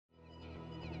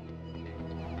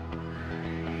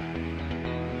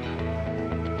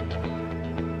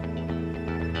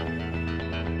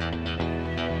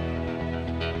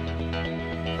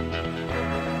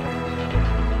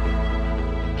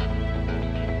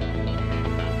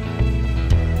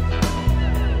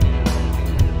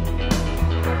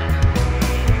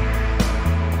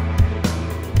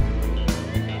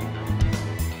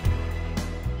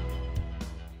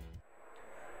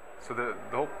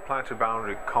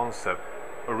boundary concept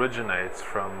originates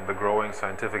from the growing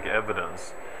scientific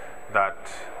evidence that,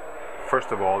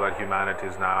 first of all, that humanity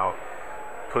is now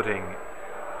putting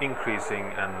increasing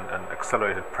and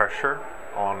accelerated pressure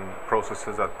on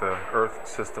processes at the Earth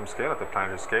system scale, at the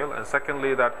planetary scale, and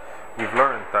secondly, that we've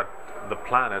learned that the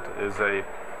planet is a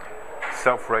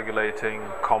self-regulating,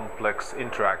 complex,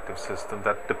 interactive system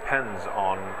that depends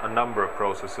on a number of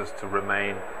processes to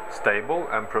remain stable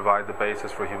and provide the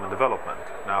basis for human development.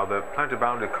 Now, the planetary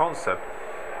boundary concept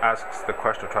asks the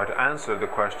question, or try to answer the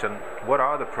question, what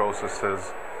are the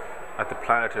processes at the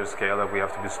planetary scale that we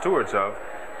have to be stewards of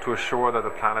to assure that the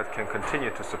planet can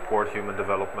continue to support human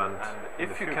development?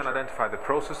 And if you can identify the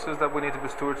processes that we need to be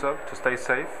stewards of to stay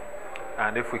safe,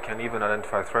 and if we can even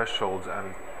identify thresholds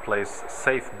and place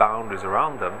safe boundaries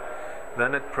around them,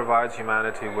 then it provides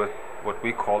humanity with what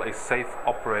we call a safe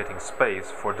operating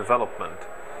space for development.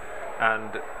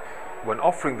 And when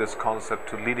offering this concept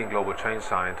to leading global change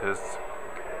scientists,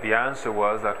 the answer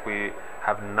was that we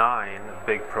have 9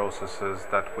 big processes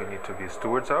that we need to be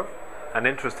stewards of. And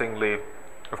interestingly,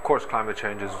 of course, climate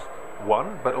change is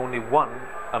one, but only one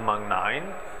among 9.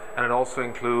 And it also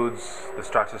includes the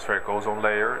stratospheric ozone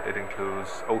layer, it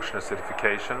includes ocean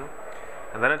acidification,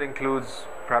 and then it includes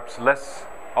perhaps less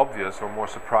obvious or more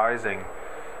surprising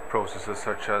processes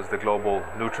such as the global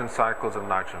nutrient cycles of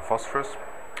nitrogen and phosphorus,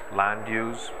 land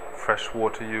use,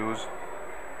 freshwater use,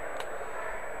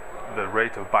 the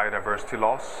rate of biodiversity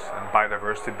loss, and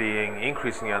biodiversity being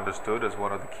increasingly understood as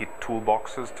one of the key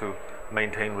toolboxes to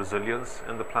maintain resilience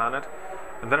in the planet.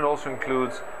 And then it also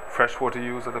includes freshwater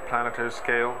use at the planetary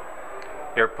scale,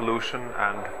 air pollution,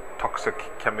 and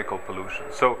toxic chemical pollution.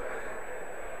 So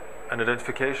an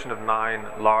identification of 9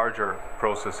 larger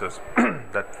processes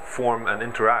that form and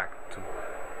interact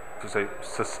to say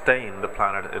sustain the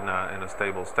planet in a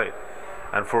stable state.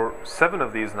 And for 7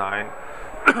 of these 9,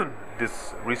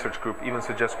 this research group even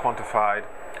suggests quantified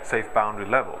safe boundary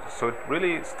levels. So it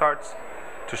really starts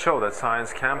to show that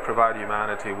science can provide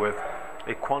humanity with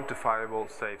a quantifiable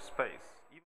safe space.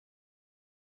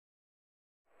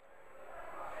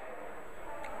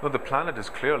 No, the planet is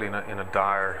clearly in a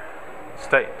dire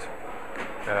state.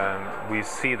 We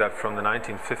see that from the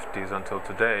 1950s until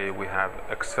today we have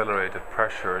accelerated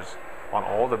pressures on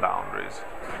all the boundaries,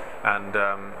 and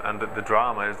the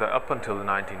drama is that up until the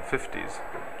 1950s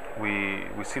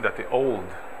we see that the old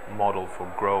model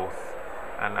for growth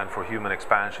and for human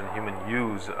expansion, human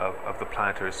use of the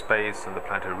planetary space and the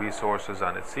planetary resources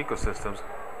and its ecosystems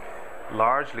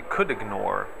largely could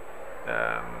ignore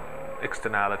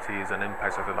externalities and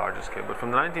impacts at the larger scale. But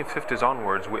from the 1950s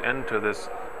onwards, we enter this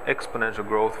exponential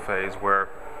growth phase where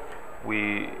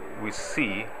we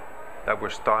see that we're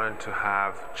starting to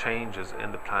have changes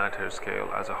in the planetary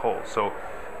scale as a whole. So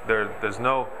it's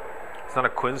not a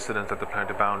coincidence that the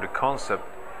planetary boundary concept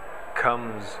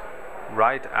comes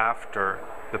right after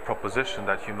the proposition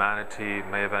that humanity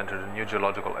may have entered a new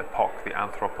geological epoch, the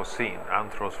Anthropocene,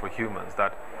 anthros for humans,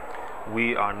 that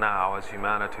we are now, as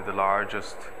humanity, the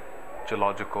largest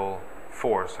geological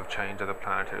force of change at the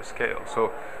planetary scale.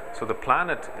 So the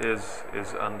planet is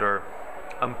under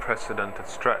unprecedented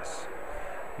stress.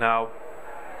 Now,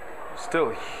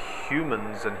 still,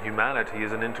 humans and humanity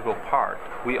is an integral part.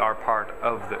 We are part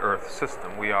of the Earth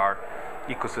system. We are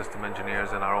ecosystem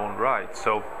engineers in our own right.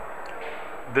 So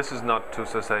this is not to,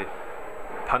 so to say,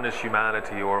 punish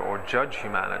humanity or judge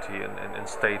humanity in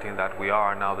stating that we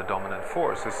are now the dominant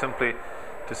force. It's simply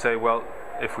to say, well,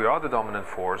 if we are the dominant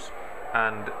force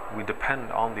and we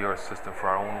depend on the Earth system for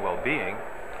our own well-being,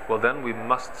 well, then we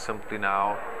must simply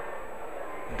now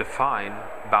define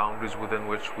boundaries within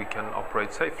which we can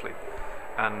operate safely.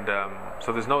 And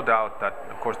so there's no doubt that,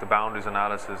 of course, the boundaries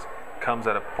analysis comes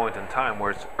at a point in time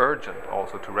where it's urgent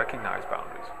also to recognize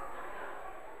boundaries.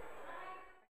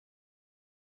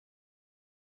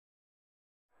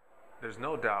 There's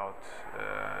no doubt,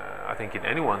 I think, in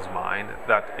anyone's mind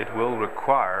that it will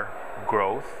require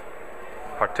growth,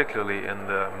 particularly in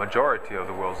the majority of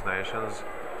the world's nations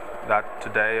that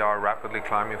today are rapidly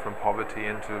climbing from poverty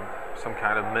into some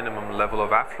kind of minimum level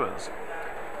of affluence,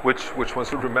 which one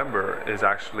should remember is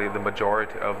actually the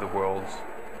majority of the world's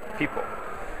people.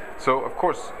 So, of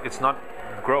course, it's not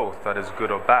growth that is good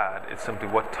or bad, it's simply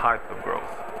what type of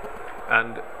growth.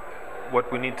 And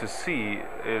what we need to see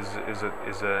is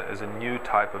a new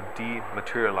type of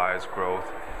dematerialized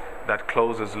growth that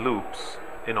closes loops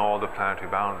in all the planetary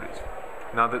boundaries.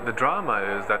 Now, the drama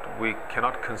is that we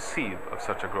cannot conceive of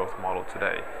such a growth model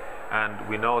today, and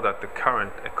we know that the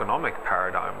current economic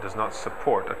paradigm does not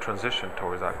support a transition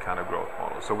towards that kind of growth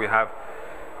model. So we have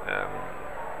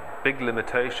big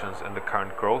limitations in the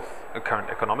current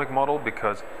economic model,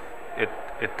 because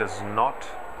it does not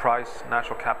price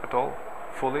natural capital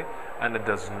fully, and it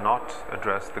does not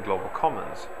address the global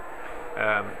commons.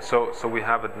 So we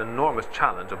have an enormous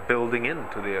challenge of building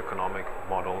into the economic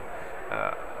model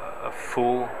a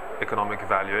full economic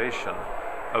evaluation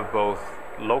of both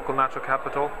local natural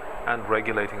capital and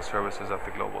regulating services at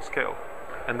the global scale.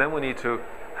 And then we need to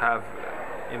have,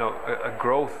 a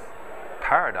growth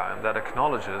paradigm that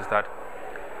acknowledges that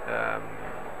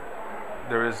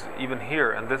there is even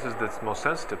here, and this is the most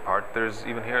sensitive part, there's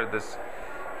even here this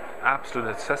absolute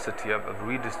necessity of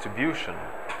redistribution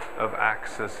of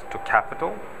access to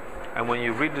capital. And when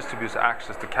you redistribute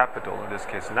access to capital, in this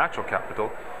case natural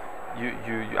capital,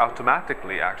 you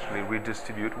automatically actually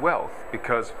redistribute wealth,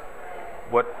 because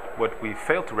what we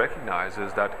fail to recognize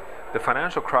is that the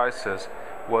financial crisis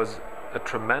was a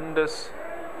tremendous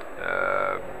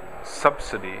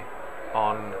subsidy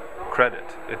on credit.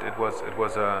 It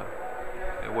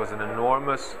was an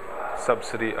enormous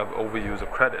subsidy of overuse of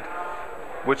credit,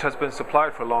 which has been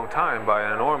supplied for a long time by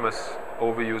an enormous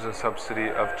overuse and subsidy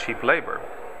of cheap labor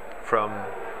from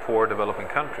poor developing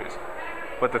countries.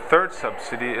 But the third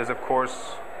subsidy is, of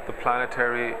course, the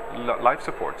planetary life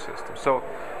support system. So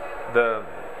the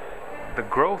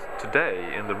growth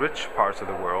today in the rich parts of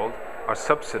the world are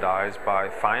subsidized by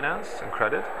finance and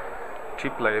credit,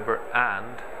 cheap labor,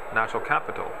 and natural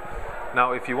capital.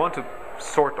 Now, if you want to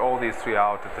sort all these three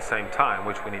out at the same time,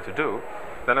 which we need to do,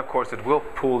 then of course it will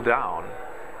pull down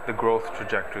the growth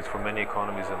trajectories for many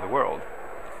economies in the world,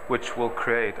 which will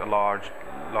create a large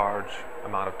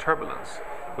amount of turbulence,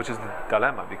 which is the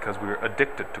dilemma, because we're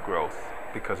addicted to growth,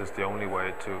 because it's the only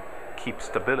way to keep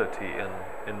stability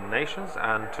in nations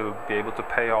and to be able to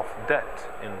pay off debt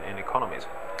in economies.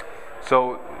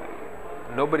 So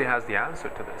nobody has the answer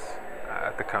to this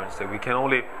at the current state. We can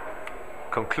only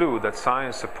conclude that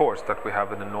science supports that we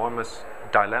have an enormous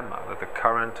dilemma, that the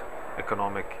current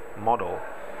economic model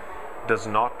does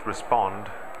not respond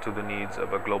to the needs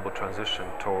of a global transition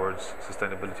towards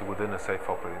sustainability within a safe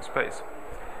operating space.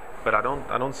 But I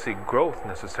don't see growth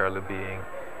necessarily being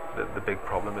the big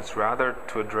problem. It's rather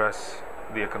to address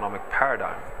the economic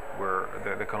paradigm, where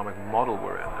the economic model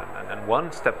we're in. And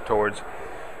one step towards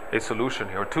a solution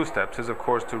here, or two steps, is of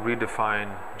course to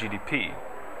redefine GDP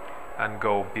and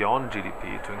go beyond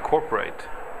GDP to incorporate.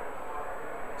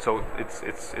 So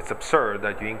it's absurd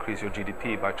that you increase your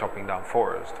GDP by chopping down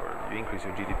forest, or you increase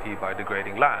your GDP by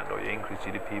degrading land, or you increase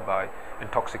GDP by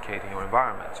intoxicating your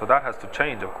environment. So that has to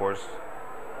change, of course,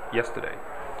 yesterday.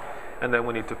 And then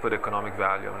we need to put economic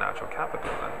value on natural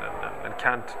capital, and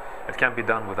it can't be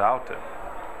done without it.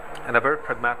 And a very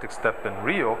pragmatic step in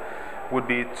Rio would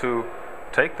be to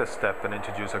take this step and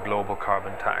introduce a global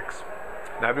carbon tax.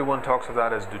 Now, everyone talks of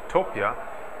that as utopia,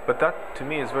 but that to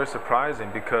me is very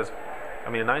surprising, because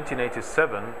in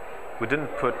 1987 we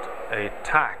didn't put a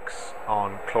tax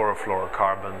on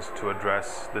chlorofluorocarbons to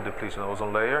address the depletion of the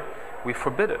ozone layer. We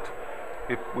forbid it.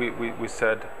 We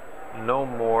said no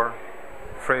more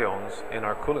freons in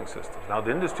our cooling systems. Now,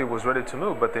 the industry was ready to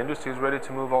move, but the industry is ready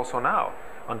to move also now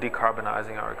on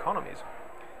decarbonizing our economies.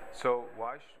 So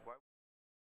why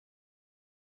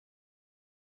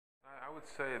I would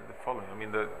say the following.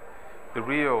 The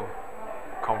Rio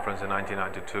conference in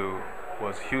 1992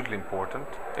 was hugely important.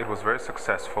 It was very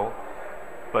successful,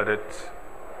 but it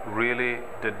really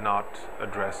did not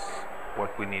address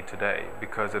what we need today,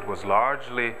 because it was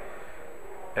largely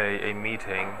a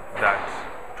meeting that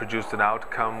produced an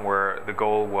outcome where the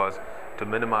goal was to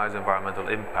minimize environmental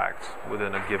impacts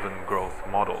within a given growth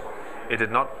model. It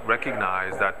did not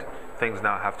recognize that things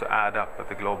now have to add up at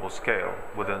the global scale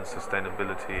within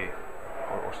sustainability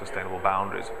or sustainable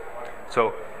boundaries.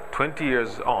 So 20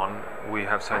 years on, we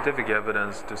have scientific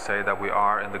evidence to say that we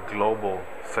are in the global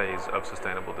phase of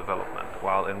sustainable development,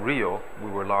 while in Rio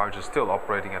we were largely still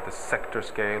operating at the sector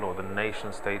scale, or the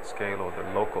nation state scale, or the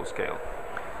local scale.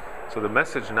 So the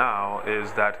message now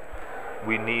is that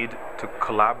we need to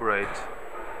collaborate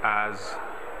as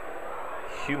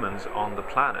humans on the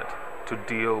planet to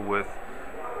deal with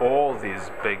all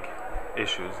these big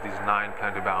issues, these 9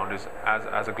 planetary boundaries,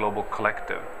 as a global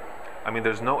collective.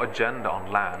 There's no agenda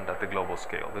on land at the global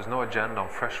scale. There's no agenda on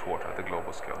fresh water at the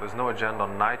global scale. There's no agenda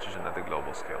on nitrogen at the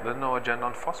global scale. There's no agenda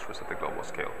on phosphorus at the global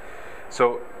scale.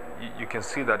 So you can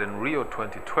see that in Rio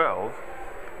 2012,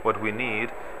 what we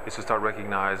need is to start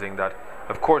recognizing that,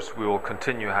 of course, we will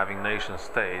continue having nation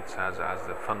states as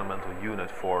the fundamental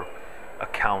unit for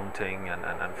accounting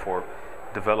and for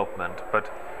development,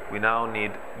 but we now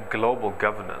need global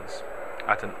governance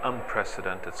at an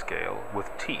unprecedented scale with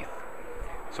teeth.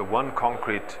 So one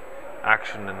concrete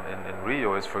action in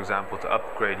Rio is, for example, to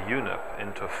upgrade UNEP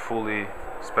into a fully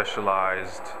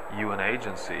specialized UN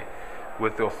agency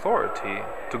with the authority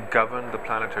to govern the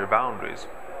planetary boundaries,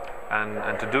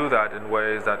 and to do that in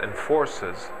ways that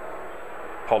enforces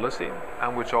policy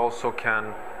and which also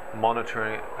can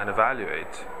monitor and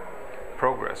evaluate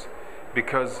progress.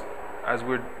 Because as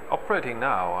we're operating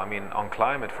now, I mean, on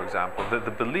climate, for example,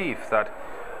 the belief that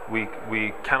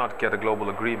we cannot get a global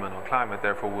agreement on climate,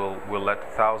 therefore we'll let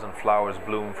 1,000 flowers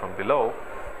bloom from below,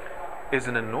 is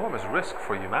an enormous risk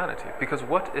for humanity. Because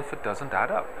what if it doesn't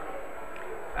add up?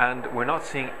 And we're not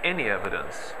seeing any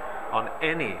evidence on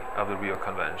any of the Rio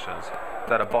conventions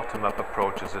that a bottom-up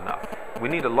approach is enough. We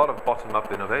need a lot of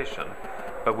bottom-up innovation,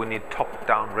 but we need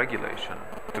top-down regulation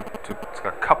to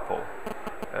couple,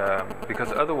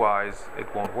 because otherwise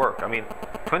it won't work. I mean,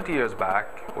 20 years back,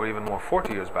 or even more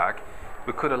 40 years back,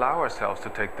 we could allow ourselves to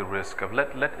take the risk of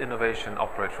let innovation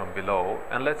operate from below,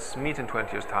 and let's meet in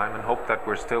 20 years' time and hope that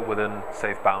we're still within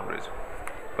safe boundaries.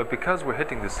 But because we're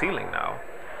hitting the ceiling now,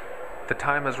 the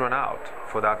time has run out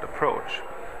for that approach.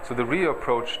 So the Rio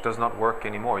approach does not work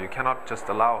anymore. You cannot just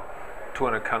allow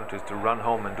 200 countries to run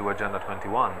home and do Agenda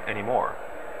 21 anymore.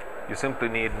 You simply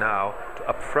need now to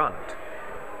upfront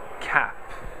cap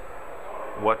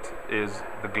what is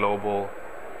the global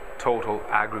total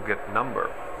aggregate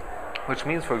number. Which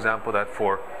means, for example, that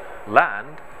for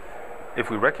land, if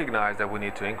we recognize that we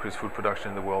need to increase food production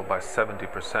in the world by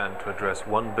 70% to address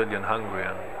 1 billion hungry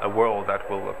and a world that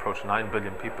will approach 9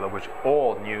 billion people, of which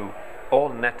all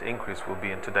net increase will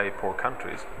be in today poor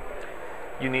countries,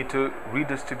 you need to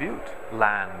redistribute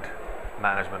land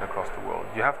management across the world.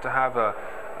 You have to have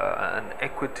an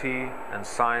equity and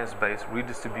science-based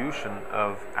redistribution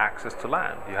of access to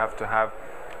land. You have to have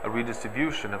a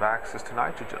redistribution of access to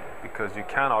nitrogen, because you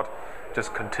cannot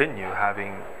just continue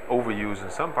having overuse in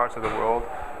some parts of the world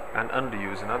and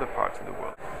underuse in other parts of the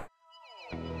world.